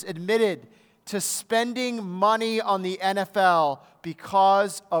admitted to spending money on the NFL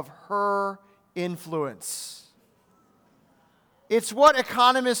because of her influence. It's what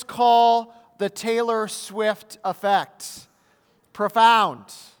economists call the Taylor Swift effect. Profound.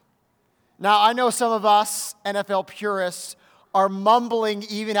 Now, I know some of us NFL purists are mumbling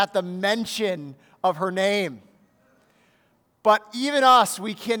even at the mention of her name. But even us,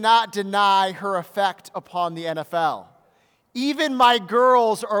 we cannot deny her effect upon the NFL. Even my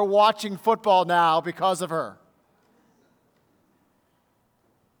girls are watching football now because of her.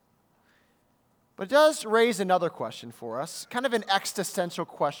 But it does raise another question for us, kind of an existential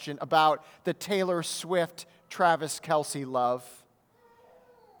question about the Taylor Swift, Travis Kelce love.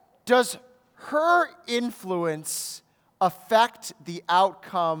 Does her influence affect the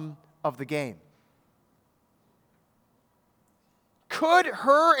outcome of the game? Could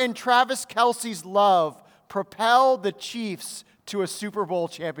her and Travis Kelce's love propel the Chiefs to a Super Bowl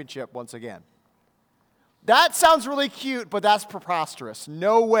championship once again? That sounds really cute, but that's preposterous.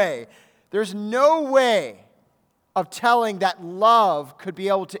 No way. There's no way of telling that love could be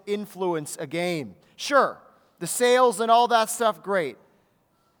able to influence a game. Sure, the sales and all that stuff, great,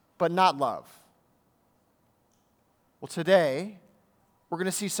 but not love. Well, today, we're going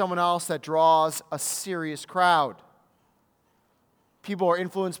to see someone else that draws a serious crowd. People are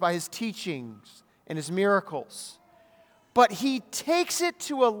influenced by his teachings and his miracles. But he takes it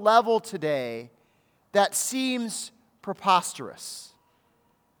to a level today that seems preposterous.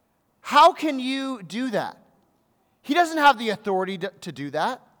 How can you do that? He doesn't have the authority to do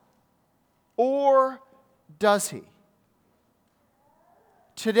that. Or does he?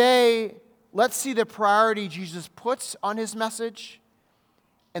 Today, let's see the priority Jesus puts on his message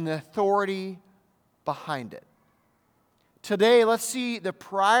and the authority behind it. Today, let's see the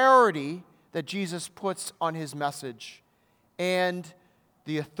priority that Jesus puts on his message and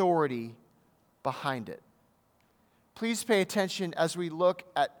the authority behind it. Please pay attention as we look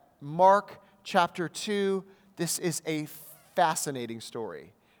at Mark chapter 2. This is a fascinating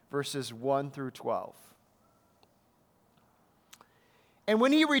story, verses 1 through 12. And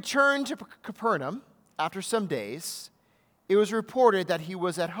when he returned to Capernaum after some days, it was reported that he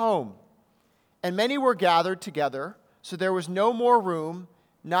was at home, and many were gathered together, so there was no more room,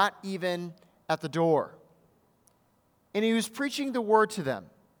 not even at the door. And he was preaching the word to them.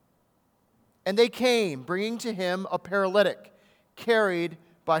 And they came, bringing to him a paralytic, carried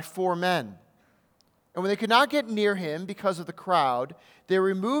by 4 men. And when they could not get near him because of the crowd, they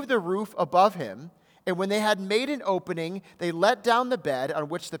removed the roof above him, and when they had made an opening, they let down the bed on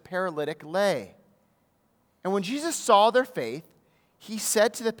which the paralytic lay. And when Jesus saw their faith, he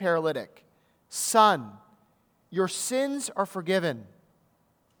said to the paralytic, "Son, your sins are forgiven."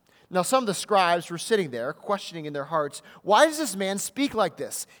 Now some of the scribes were sitting there, questioning in their hearts, "Why does this man speak like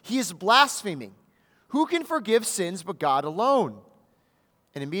this? He is blaspheming. Who can forgive sins but God alone?"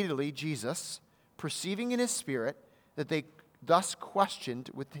 And immediately Jesus, perceiving in his spirit that they thus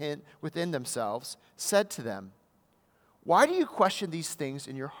questioned within themselves, said to them, "Why do you question these things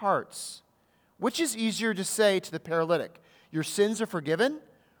in your hearts? Which is easier to say to the paralytic, 'Your sins are forgiven,'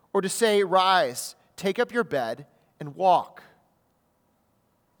 or to say, 'Rise, take up your bed, and walk'?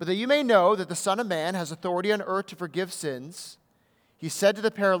 But that you may know that the Son of Man has authority on earth to forgive sins," he said to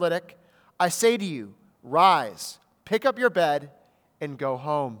the paralytic, "I say to you, rise, pick up your bed, and go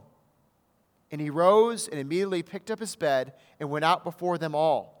home." And he rose and immediately picked up his bed and went out before them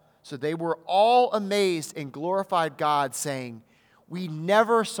all. So they were all amazed and glorified God, saying, "We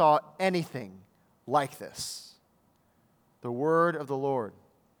never saw anything like this." The word of the Lord.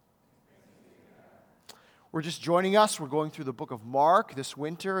 We're just joining us. We're going through the book of Mark this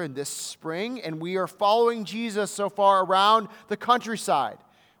winter and this spring, and we are following Jesus so far around the countryside,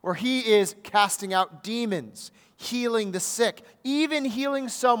 where he is casting out demons, healing the sick, even healing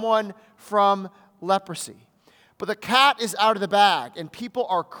someone from leprosy. But the cat is out of the bag, and people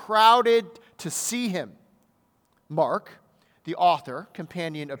are crowded to see him. Mark, the author,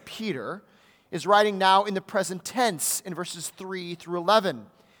 companion of Peter, is writing now in the present tense in verses 3 through 11.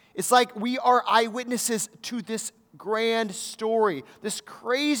 It's like we are eyewitnesses to this grand story, this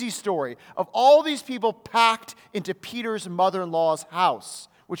crazy story of all these people packed into Peter's mother-in-law's house,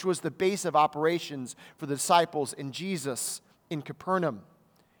 which was the base of operations for the disciples and Jesus in Capernaum.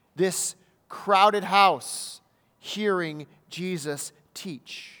 This crowded house, hearing Jesus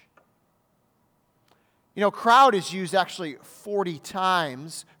teach. You know, crowd is used actually 40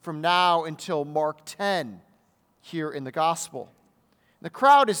 times from now until Mark 10 here in the gospel. The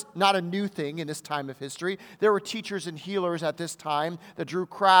crowd is not a new thing in this time of history. There were teachers and healers at this time that drew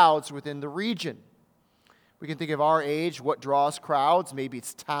crowds within the region. We can think of our age, what draws crowds. Maybe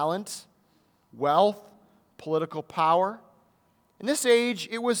it's talent, wealth, political power. In this age,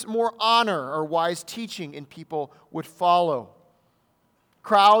 it was more honor or wise teaching, and people would follow.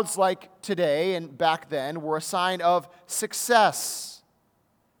 Crowds like today and back then were a sign of success.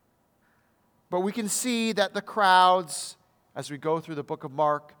 But we can see that the crowds, as we go through the book of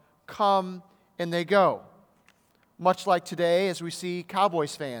Mark, come and they go. Much like today, as we see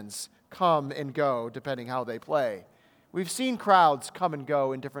Cowboys fans come and go, depending how they play. We've seen crowds come and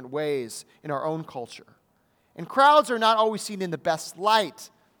go in different ways in our own culture. And crowds are not always seen in the best light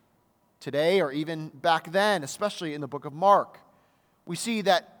today or even back then, especially in the book of Mark. We see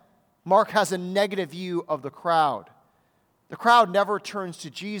that Mark has a negative view of the crowd. The crowd never turns to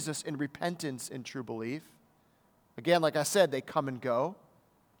Jesus in repentance and true belief. Again, like I said, they come and go.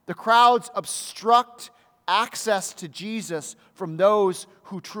 The crowds obstruct access to Jesus from those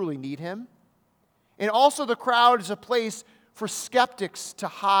who truly need him. And also the crowd is a place for skeptics to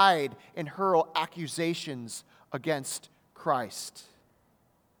hide and hurl accusations against Christ.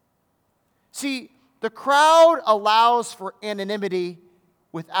 See, the crowd allows for anonymity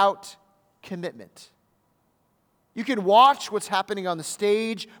without commitment. You can watch what's happening on the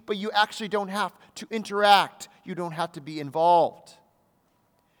stage, but you actually don't have to interact. You don't have to be involved.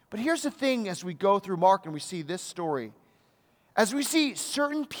 But here's the thing as we go through Mark and we see this story. As we see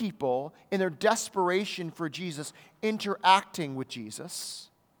certain people in their desperation for Jesus interacting with Jesus,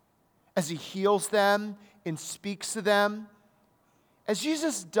 as he heals them and speaks to them, as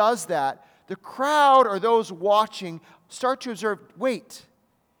Jesus does that, the crowd or those watching start to observe, wait,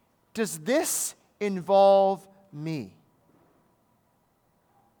 does this involve me?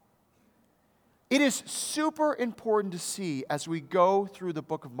 It is super important to see as we go through the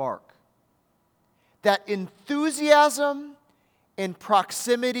book of Mark that enthusiasm and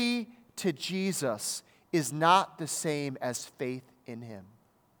proximity to Jesus is not the same as faith in him.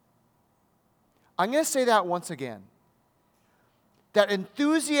 I'm going to say that once again. That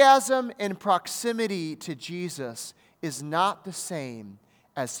enthusiasm and proximity to Jesus is not the same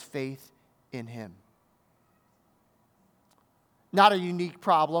as faith in him. Not a unique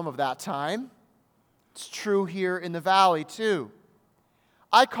problem of that time. It's true here in the valley too.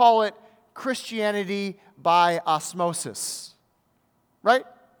 I call it Christianity by osmosis, right?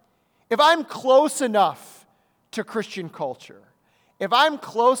 If I'm close enough to Christian culture, if I'm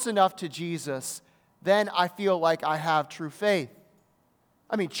close enough to Jesus, then I feel like I have true faith.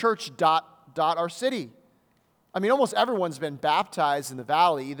 I mean, church dot our city. I mean, almost everyone's been baptized in the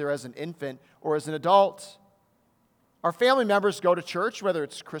valley, either as an infant or as an adult. Our family members go to church, whether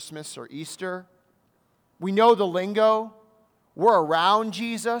it's Christmas or Easter. We know the lingo. We're around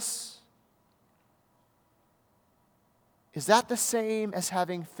Jesus. Is that the same as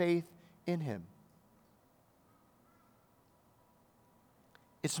having faith in him?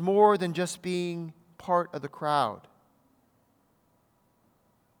 It's more than just being part of the crowd.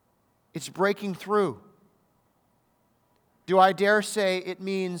 It's breaking through. Do I dare say it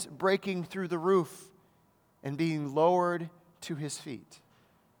means breaking through the roof and being lowered to his feet?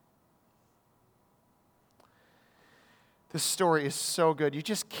 This story is so good. You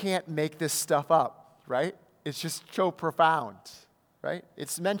just can't make this stuff up, right? It's just so profound, right?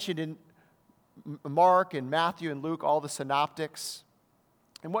 It's mentioned in Mark and Matthew and Luke, all the synoptics.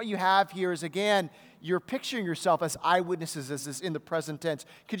 And what you have here is, again, you're picturing yourself as eyewitnesses as this in the present tense.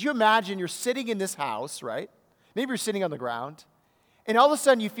 Could you imagine you're sitting in this house, right? Maybe you're sitting on the ground, and all of a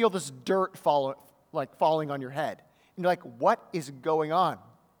sudden you feel this dirt falling on your head. And you're like, what is going on?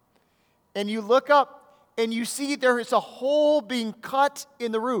 And you look up, and you see there is a hole being cut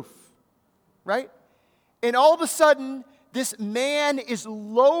in the roof, right? And all of a sudden, this man is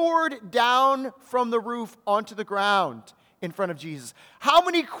lowered down from the roof onto the ground in front of Jesus. How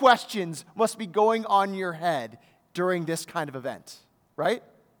many questions must be going on in your head during this kind of event, right?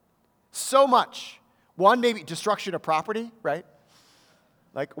 So much. One, maybe destruction of property, right?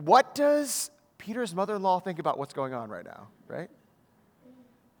 Like, what does Peter's mother-in-law think about what's going on right now, right?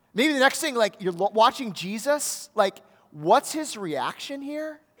 Maybe the next thing, like, you're watching Jesus, like, what's his reaction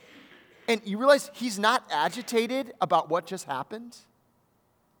here? And you realize he's not agitated about what just happened.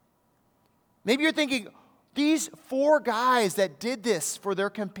 Maybe you're thinking, these 4 guys that did this for their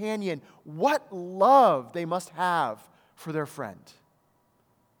companion, what love they must have for their friend.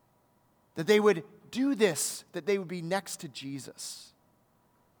 That they would do this, that they would be next to Jesus.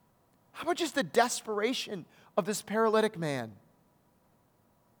 How about just the desperation of this paralytic man?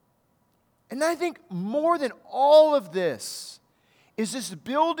 And I think more than all of this is this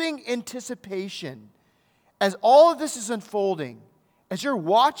building anticipation as all of this is unfolding, As you're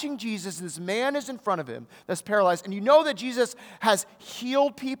watching Jesus, and this man is in front of him that's paralyzed, and you know that Jesus has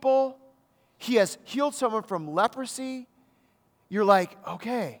healed people, he has healed someone from leprosy, you're like,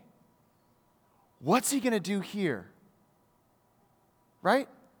 okay, what's he going to do here? Right?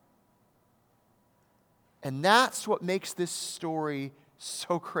 And that's what makes this story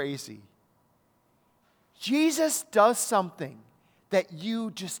so crazy. Jesus does something that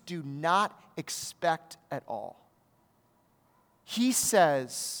you just do not expect at all. He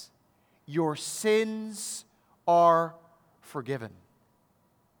says, your sins are forgiven.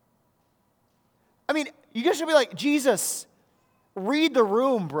 I mean, you guys should be like, Jesus, read the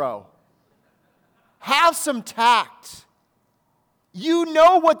room, bro. Have some tact. You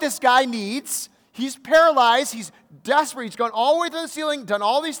know what this guy needs. He's paralyzed. He's desperate. He's gone all the way to the ceiling, done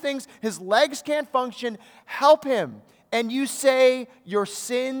all these things. His legs can't function. Help him. And you say, your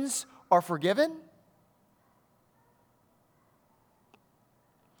sins are forgiven?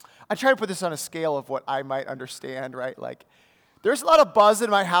 I try to put this on a scale of what I might understand, right? Like, there's a lot of buzz in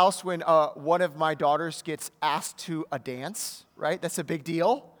my house when one of my daughters gets asked to a dance, right? That's a big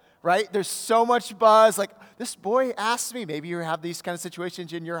deal, right? There's so much buzz. Like, this boy asked me. Maybe you have these kind of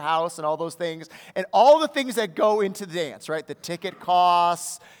situations in your house and all those things. And all the things that go into the dance, right? The ticket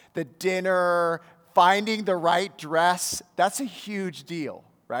costs, the dinner, finding the right dress. That's a huge deal,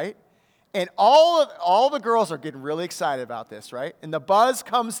 right? And all the girls are getting really excited about this, right? And the buzz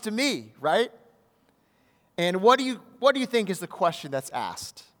comes to me, right? And what do you think is the question that's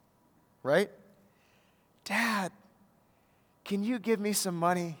asked, right? Dad, can you give me some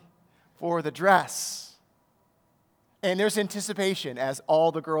money for the dress? And there's anticipation as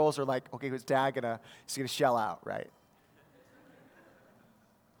all the girls are like, okay, who's Dad he's gonna shell out, right?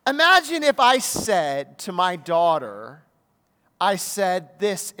 Imagine if I said to my daughter, I said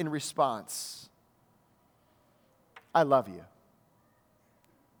this in response, I love you.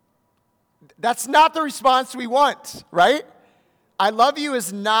 That's not the response we want, right? I love you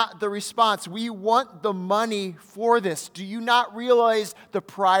is not the response. We want the money for this. Do you not realize the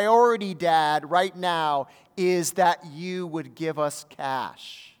priority, Dad, right now is that you would give us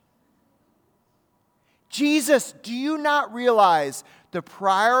cash? Jesus, do you not realize the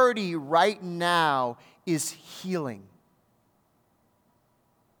priority right now is healing?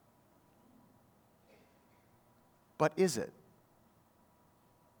 But is it?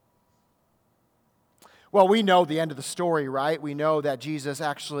 Well, we know the end of the story, right? We know that Jesus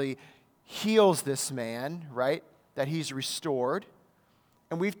actually heals this man, right? That he's restored.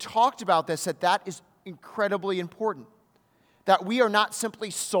 And we've talked about this, that is incredibly important. That we are not simply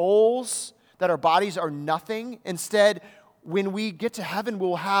souls, that our bodies are nothing. Instead, when we get to heaven,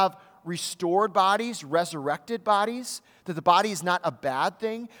 we'll have restored bodies, resurrected bodies, that the body is not a bad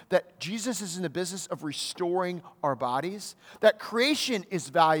thing, that Jesus is in the business of restoring our bodies, that creation is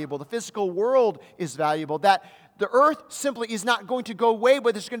valuable, the physical world is valuable, that the earth simply is not going to go away,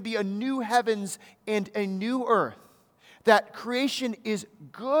 but there's going to be a new heavens and a new earth, that creation is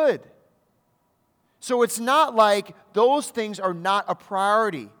good. So it's not like those things are not a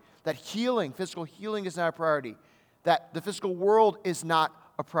priority, that healing, physical healing is not a priority, that the physical world is not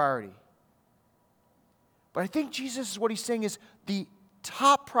a priority. But I think Jesus, what he's saying is the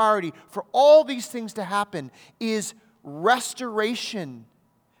top priority for all these things to happen is restoration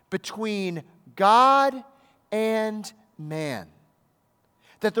between God and man.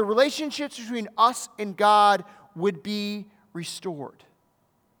 That the relationships between us and God would be restored.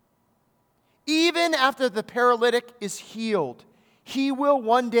 Even after the paralytic is healed, he will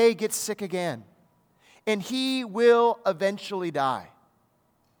one day get sick again. And he will eventually die.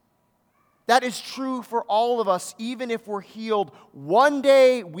 That is true for all of us, even if we're healed. One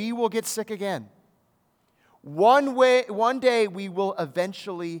day we will get sick again. One day we will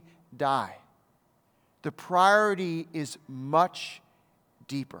eventually die. The priority is much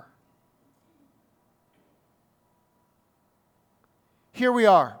deeper. Here we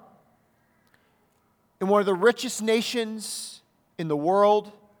are, in one of the richest nations in the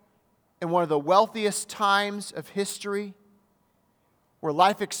world, in one of the wealthiest times of history, where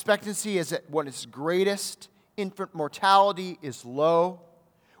life expectancy is at what is greatest, infant mortality is low,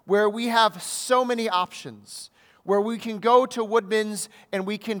 where we have so many options, where we can go to Woodman's and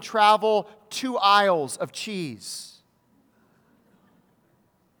we can travel 2 aisles of cheese.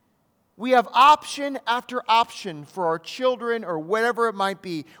 We have option after option for our children or whatever it might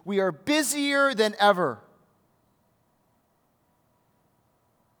be. We are busier than ever.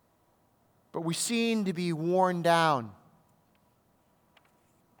 But we seem to be worn down.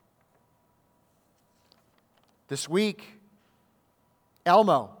 This week,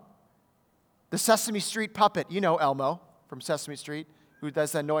 Elmo, the Sesame Street puppet, you know Elmo from Sesame Street, who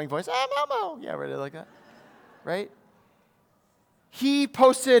does that annoying voice, I'm Elmo. Yeah, really like that, right? He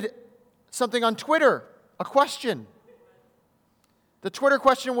posted something on Twitter, a question. The Twitter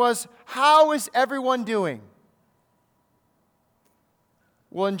question was, how is everyone doing?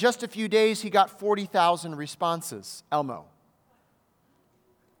 Well, in just a few days, he got 40,000 responses, Elmo.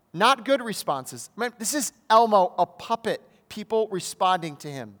 Not good responses. This is Elmo, a puppet, people responding to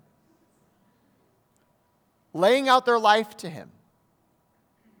him, laying out their life to him.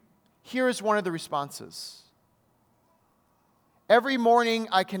 Here is one of the responses. Every morning,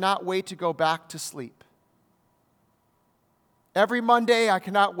 I cannot wait to go back to sleep. Every Monday, I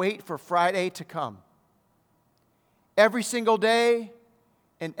cannot wait for Friday to come. Every single day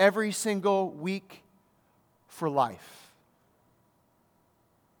and every single week for life.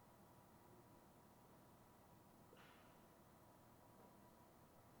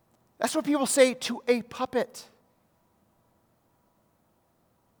 That's what people say to a puppet.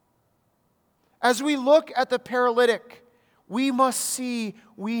 As we look at the paralytic, we must see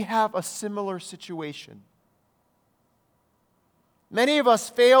we have a similar situation. Many of us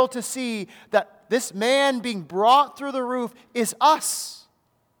fail to see that this man being brought through the roof is us.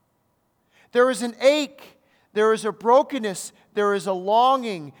 There is an ache, there is a brokenness, there is a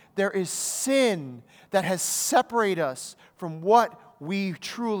longing, there is sin that has separated us from what we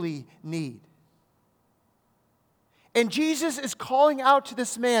truly need. And Jesus is calling out to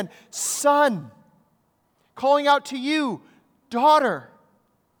this man, son, calling out to you, daughter.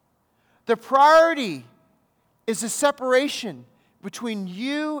 The priority is the separation between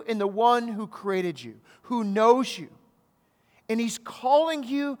you and the one who created you, who knows you. And he's calling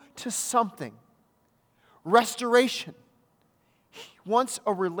you to something. Restoration. He wants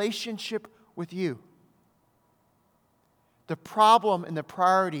a relationship with you. The problem and the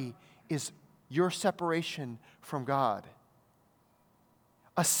priority is your separation from God.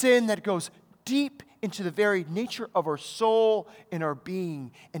 A sin that goes deep into the very nature of our soul and our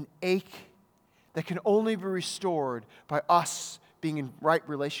being, an ache that can only be restored by us being in right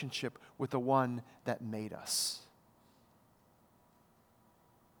relationship with the one that made us.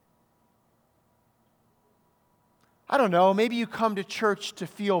 I don't know, maybe you come to church to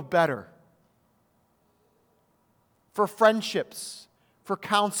feel better. For friendships, for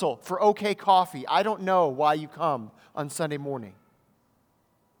counsel, for okay coffee. I don't know why you come on Sunday morning.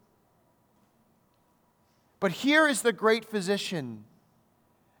 But here is the great physician.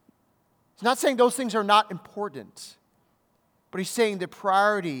 He's not saying those things are not important, but he's saying the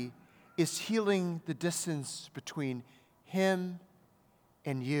priority is healing the distance between him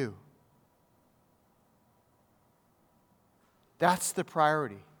and you. That's the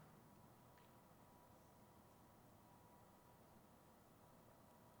priority.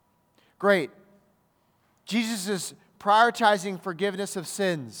 Great. Jesus is prioritizing forgiveness of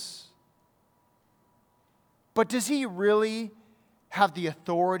sins. But does he really have the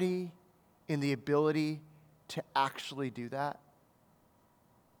authority and the ability to actually do that?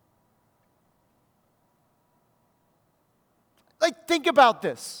 Like, think about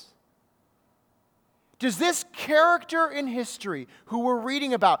this. Does this character in history who we're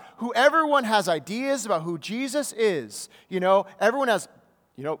reading about, who everyone has ideas about who Jesus is, everyone has,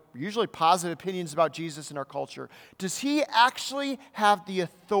 usually positive opinions about Jesus in our culture, does he actually have the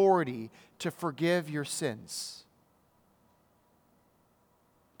authority to forgive your sins?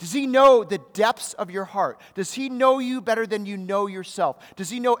 Does he know the depths of your heart? Does he know you better than you know yourself?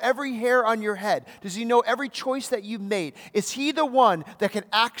 Does he know every hair on your head? Does he know every choice that you've made? Is he the one that can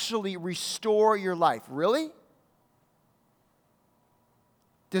actually restore your life? Really?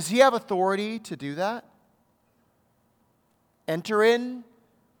 Does he have authority to do that? Enter in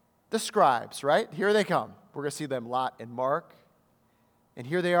the scribes, right? Here they come. We're going to see them a lot in Mark. And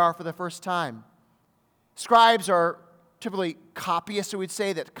here they are for the first time. Scribes are typically copyists, so we'd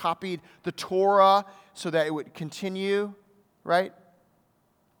say, that copied the Torah so that it would continue, right?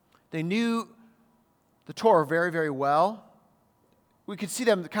 They knew the Torah very, very well. We could see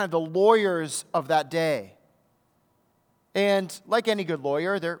them kind of the lawyers of that day. And like any good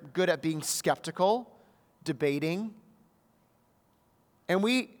lawyer, they're good at being skeptical, debating. And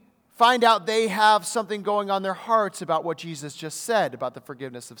we find out they have something going on in their hearts about what Jesus just said about the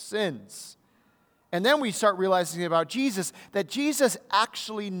forgiveness of sins. And then we start realizing about Jesus, that Jesus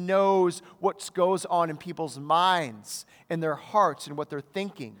actually knows what goes on in people's minds and their hearts and what they're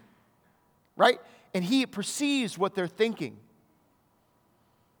thinking, right? And he perceives what they're thinking.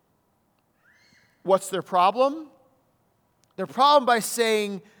 What's their problem? Their problem by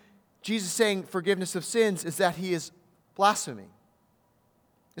Jesus saying forgiveness of sins is that he is blaspheming.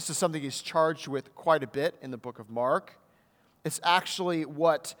 This is something he's charged with quite a bit in the book of Mark. It's actually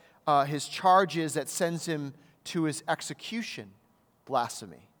what his charge is that sends him to his execution: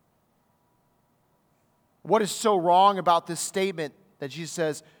 blasphemy. What is so wrong about this statement that Jesus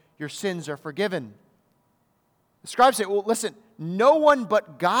says, your sins are forgiven? The scribes say, well, listen, no one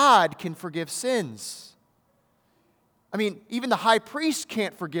but God can forgive sins. I mean, even the high priest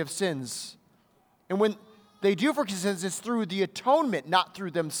can't forgive sins. And when they do forgive sins, it's through the atonement, not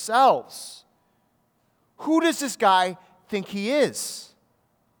through themselves. Who does this guy think he is?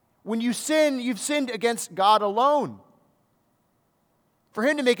 When you sin, you've sinned against God alone. For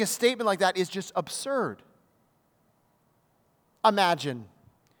him to make a statement like that is just absurd. Imagine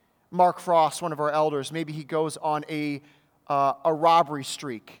Mark Frost, one of our elders, maybe he goes on a robbery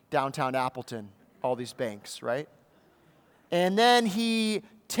streak downtown Appleton, all these banks, right? And then he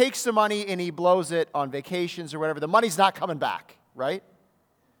takes the money and he blows it on vacations or whatever. The money's not coming back, right?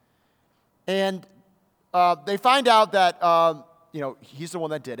 And they find out that he's the one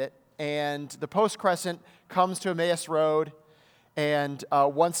that did it. And the Post Crescent comes to Emmaus Road and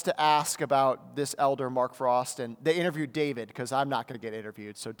wants to ask about this elder, Mark Frost. And they interviewed David, because I'm not going to get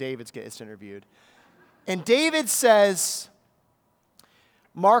interviewed, so David gets interviewed. And David says,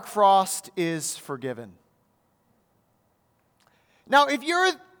 Mark Frost is forgiven. Now, if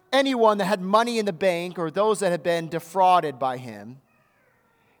you're anyone that had money in the bank or those that had been defrauded by him,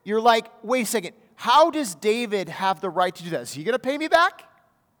 you're like, wait a second, how does David have the right to do that? Is he going to pay me back?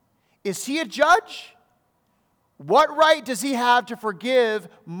 Is he a judge? What right does he have to forgive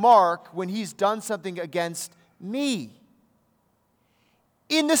Mark when he's done something against me?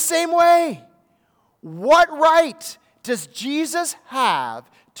 In the same way, what right does Jesus have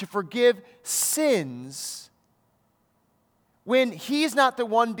to forgive sins when he's not the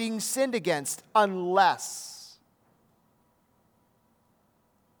one being sinned against, unless?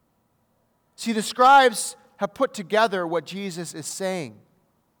 See, the scribes have put together what Jesus is saying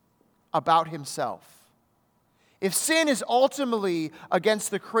about himself. If sin is ultimately against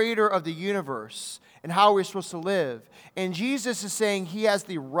the creator of the universe and how we're supposed to live, and Jesus is saying he has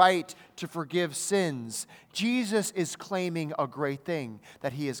the right to forgive sins, Jesus is claiming a great thing,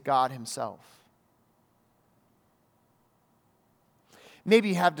 that he is God himself. Maybe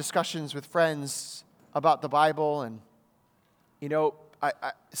you have discussions with friends about the Bible, and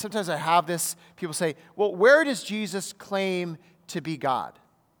sometimes I have this, people say, well, where does Jesus claim to be God?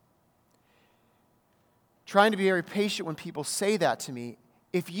 Trying to be very patient when people say that to me.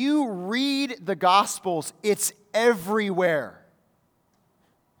 If you read the Gospels, it's everywhere.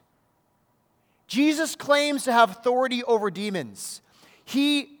 Jesus claims to have authority over demons.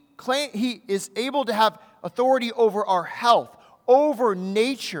 He is able to have authority over our health, over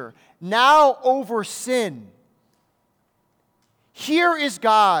nature, now over sin. Here is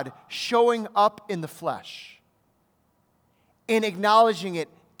God showing up in the flesh and acknowledging it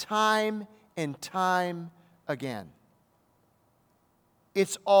time and time again.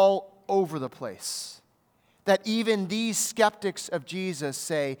 It's all over the place. That even these skeptics of Jesus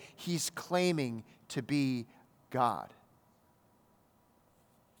say he's claiming to be God.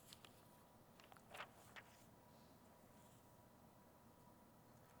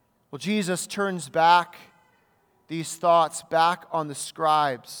 Well, Jesus turns back these thoughts back on the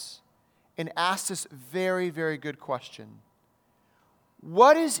scribes and asks this very, very good question.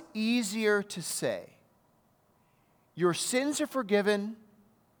 What is easier to say? Your sins are forgiven,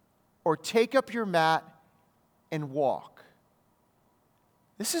 or take up your mat and walk?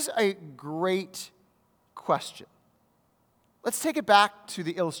 This is a great question. Let's take it back to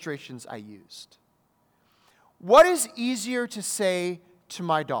the illustrations I used. What is easier to say to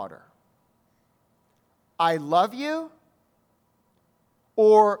my daughter? I love you,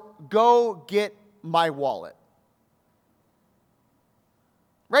 or go get my wallet?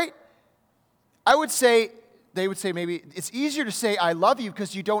 Right? They would say maybe it's easier to say I love you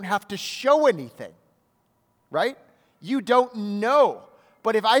because you don't have to show anything. Right? You don't know.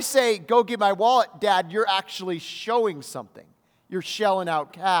 But if I say go get my wallet, Dad, you're actually showing something. You're shelling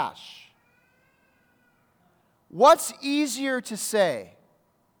out cash. What's easier to say?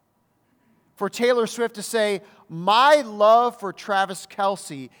 For Taylor Swift to say, my love for Travis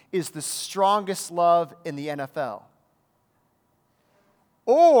Kelce is the strongest love in the NFL.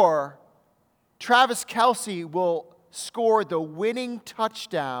 Or Travis Kelce will score the winning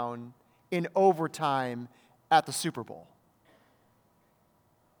touchdown in overtime at the Super Bowl.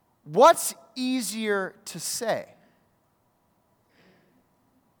 What's easier to say?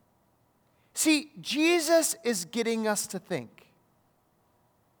 See, Jesus is getting us to think.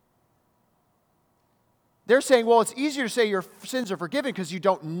 They're saying, well, it's easier to say your sins are forgiven because you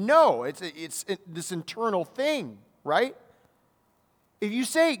don't know. It's this internal thing, right? If you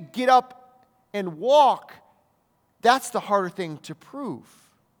say get up and walk, that's the harder thing to prove.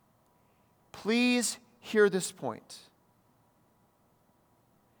 Please hear this point.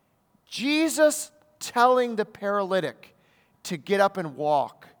 Jesus telling the paralytic to get up and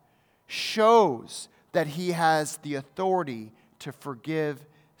walk shows that he has the authority to forgive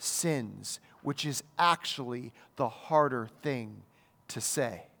sins, which is actually the harder thing to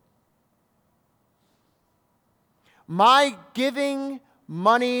say. My giving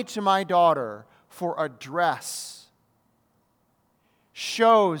money to my daughter for a dress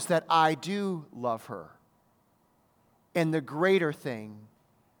shows that I do love her. And the greater thing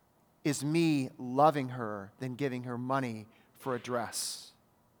is me loving her than giving her money for a dress.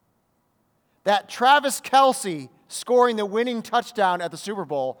 That Travis Kelce scoring the winning touchdown at the Super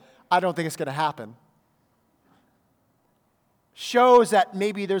Bowl, I don't think it's going to happen. Shows that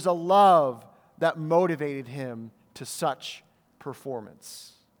maybe there's a love that motivated him to such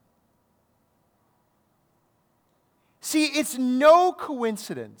performance. See, it's no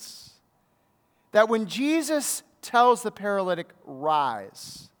coincidence that when Jesus tells the paralytic,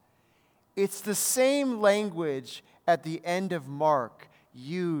 rise, it's the same language at the end of Mark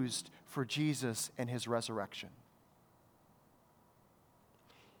used for Jesus and his resurrection.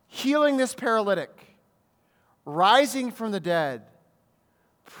 Healing this paralytic, rising from the dead,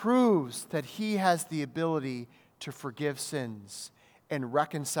 proves that he has the ability to forgive sins and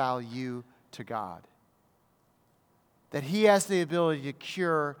reconcile you to God. That he has the ability to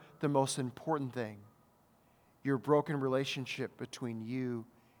cure the most important thing, your broken relationship between you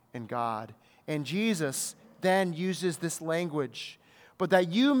and God. And Jesus then uses this language, but that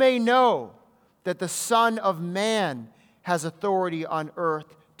you may know that the Son of Man has authority on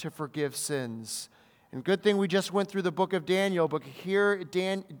earth to forgive sins. And good thing we just went through the book of Daniel, but here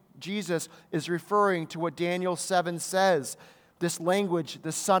Jesus is referring to what Daniel 7 says, this language,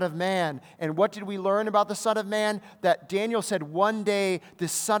 the Son of Man. And what did we learn about the Son of Man? That Daniel said one day the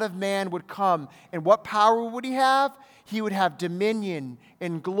Son of Man would come. And what power would he have? He would have dominion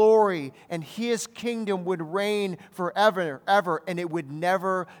and glory, and his kingdom would reign forever, ever, and it would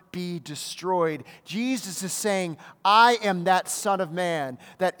never be destroyed. Jesus is saying, I am that Son of Man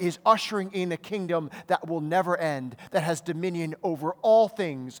that is ushering in a kingdom that will never end, that has dominion over all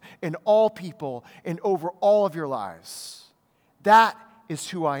things and all people and over all of your lives. That is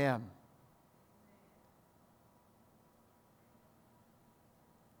who I am.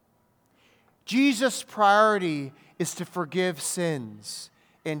 Jesus' priority is to forgive sins,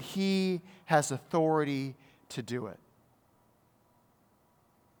 and he has authority to do it.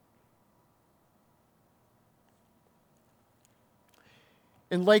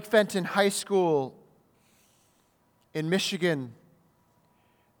 In Lake Fenton High School in Michigan,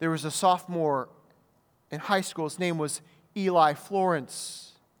 there was a sophomore in high school. His name was Eli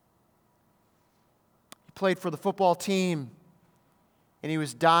Florence. He played for the football team, and he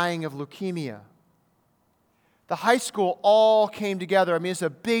was dying of leukemia. The high school all came together. I mean, it's a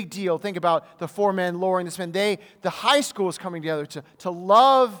big deal. Think about the four men lowering this man. The high school is coming together to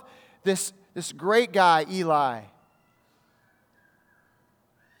love this great guy, Eli.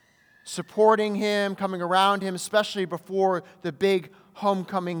 Supporting him, coming around him, especially before the big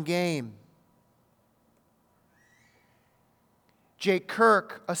homecoming game. Jake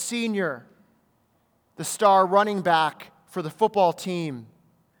Kirk, a senior, the star running back for the football team,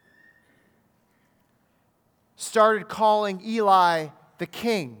 started calling Eli the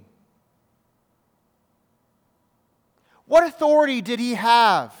king. What authority did he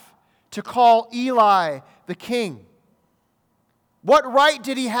have to call Eli the king? What right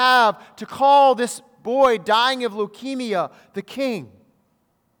did he have to call this boy dying of leukemia the king?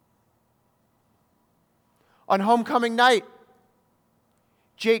 On homecoming night,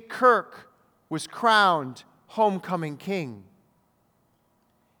 Jake Kirk was crowned homecoming king.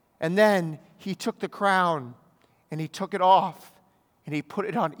 And then he took the crown and he took it off and he put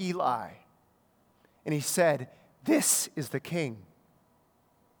it on Eli. And he said, "This is the king."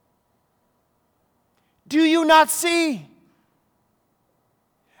 Do you not see?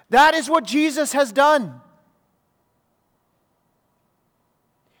 That is what Jesus has done.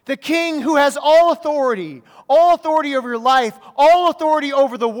 The king who has all authority over your life, all authority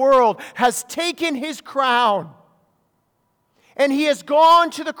over the world, has taken his crown. And he has gone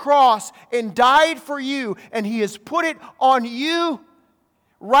to the cross and died for you, and he has put it on you.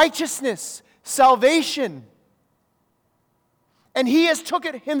 Righteousness, salvation. And he has took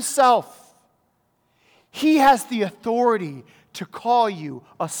it himself. He has the authority to call you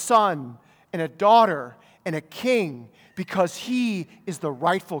a son and a daughter and a king because he is the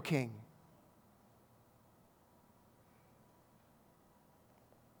rightful king.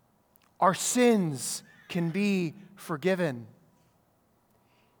 our sins can be forgiven.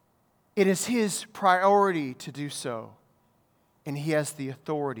 It is His priority to do so, and He has the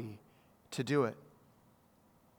authority to do it.